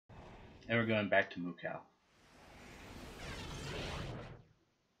and we're going back to Mukow.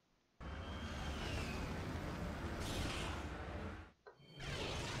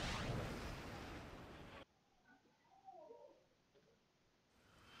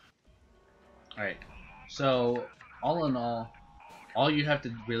 Alright, so all in all you have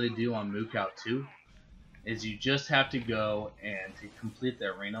to really do on Mukow 2 is you just have to go and to complete the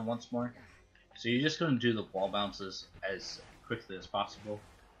arena once more. So you're just going to do the wall bounces as quickly as possible.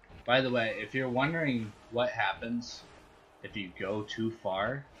 By the way, if you're wondering what happens if you go too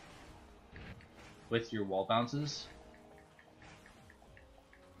far with your wall bounces,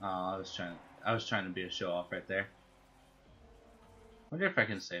 I was trying to be a show off right there. Wonder if I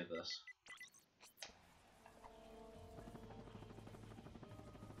can save this.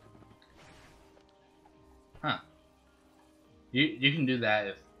 Huh. You can do that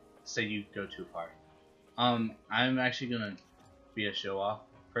if, say, you go too far. I'm actually gonna be a show off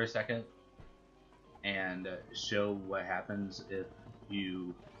for a second and show what happens if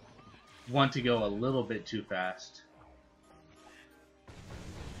you want to go a little bit too fast.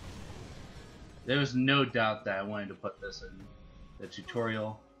 There was no doubt that I wanted to put this in the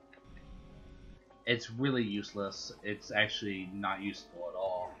tutorial. It's really useless. It's actually not useful at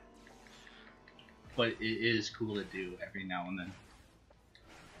all. But it is cool to do every now and then.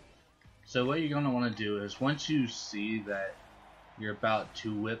 So what you're going to want to do is, once you see that you're about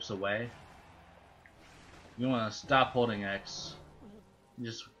 2 whips away, you want to stop holding X.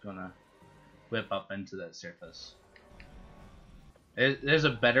 You're just going to whip up into that surface. There's a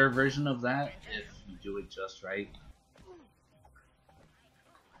better version of that if you do it just right.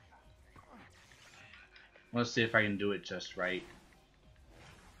 Let's see if I can do it just right.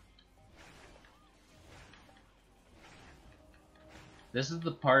 This is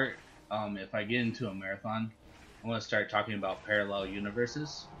the part, if I get into a marathon, I'm going to start talking about parallel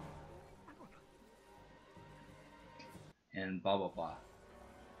universes. And blah blah blah.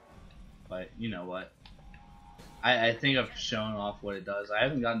 But you know what? I think I've shown off what it does. I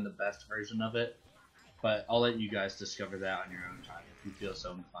haven't gotten the best version of it, but I'll let you guys discover that on your own time if you feel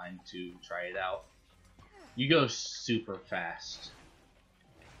so inclined to try it out. You go super fast.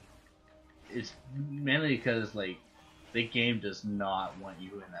 It's mainly because, like, the game does not want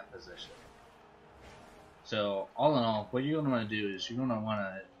you in that position. So all in all, what you're going to want to do is you're going to want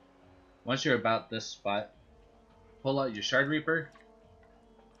to, once you're about this spot, pull out your Shard Reaper,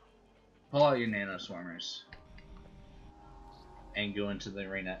 pull out your Nano Swarmers, and go into the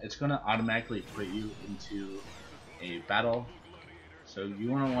arena. It's going to automatically put you into a battle. So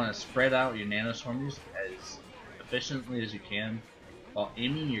you want to spread out your Nano Swarmers as efficiently as you can, while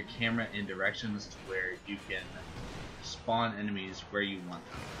aiming your camera in directions to where you can spawn enemies where you want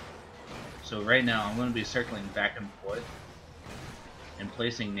them. So right now I'm going to be circling back and forth and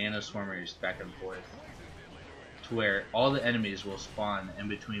placing Nano Swarmers back and forth to where all the enemies will spawn in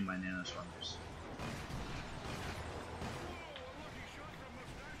between my Nano Swarmers.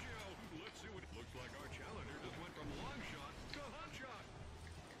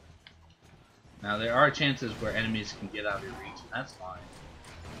 Now there are chances where enemies can get out of your reach, and that's fine.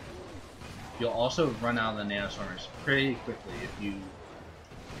 You'll also run out of the Nano Swarmers pretty quickly if you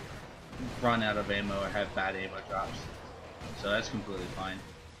run out of ammo or have bad ammo drops. So that's completely fine.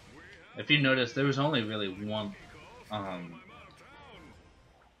 If you notice, there was only really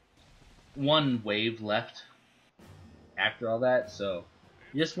one wave left after all that, so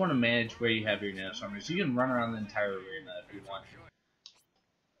you just want to manage where you have your Nano Swarmers. You can run around the entire arena if you want.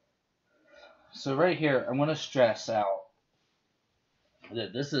 So right here, I want to stress out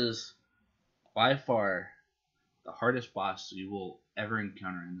that this is by far the hardest boss you will ever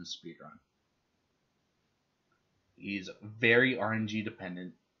encounter in this speedrun. He's very RNG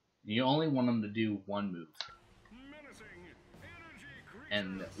dependent. You only want him to do one move.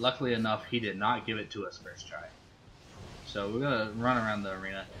 And luckily enough, he did not give it to us first try. So we're going to run around the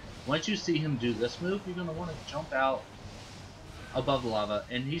arena. Once you see him do this move, you're going to want to jump out above the lava,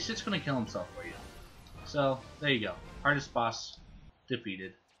 and he's just going to kill himself for you. So there you go. Hardest boss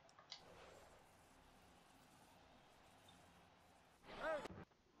defeated.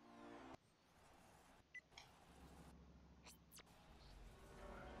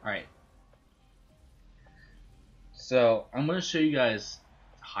 Alright. So I'm going to show you guys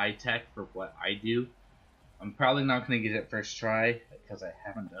high tech for what I do. I'm probably not going to get it first try because I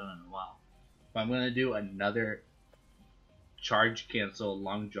haven't done it in a while. But I'm going to do another charge cancel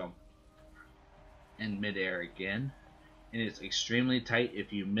long jump in midair again. And it's extremely tight.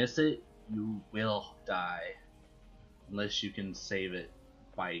 If you miss it, you will die. Unless you can save it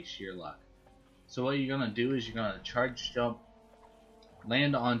by sheer luck. So what you're going to do is you're going to charge jump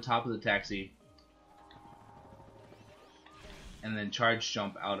land on top of the taxi, and then charge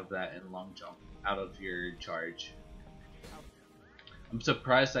jump out of that and long jump out of your charge. I'm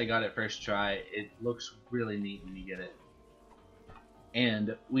surprised I got it first try. It looks really neat when you get it.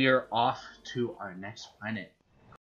 And we are off to our next planet.